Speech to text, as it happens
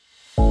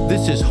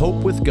This is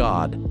Hope with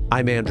God.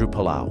 I'm Andrew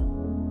Palau.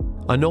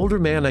 An older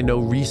man I know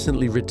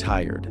recently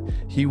retired.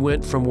 He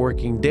went from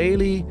working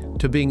daily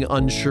to being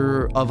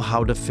unsure of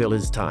how to fill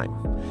his time.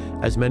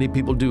 As many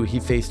people do, he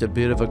faced a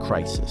bit of a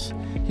crisis.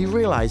 He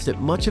realized that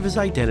much of his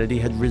identity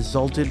had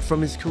resulted from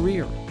his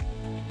career.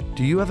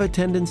 Do you have a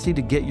tendency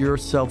to get your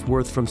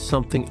self-worth from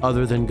something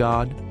other than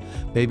God?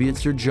 Maybe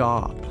it's your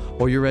job,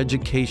 or your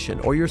education,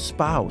 or your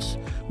spouse.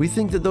 We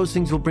think that those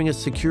things will bring us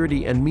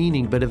security and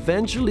meaning, but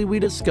eventually we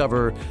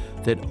discover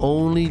that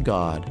only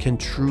God can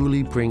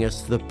truly bring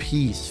us the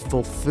peace,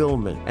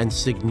 fulfillment, and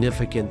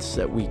significance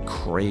that we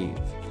crave.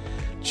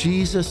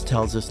 Jesus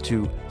tells us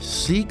to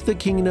seek the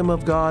kingdom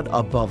of God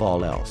above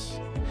all else.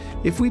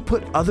 If we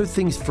put other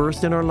things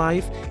first in our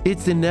life,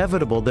 it's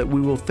inevitable that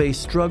we will face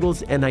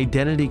struggles and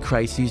identity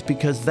crises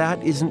because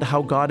that isn't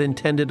how God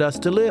intended us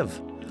to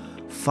live.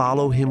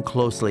 Follow Him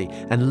closely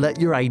and let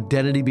your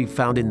identity be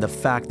found in the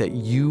fact that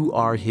you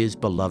are His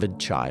beloved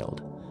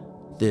child.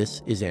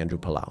 This is Andrew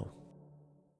Palau.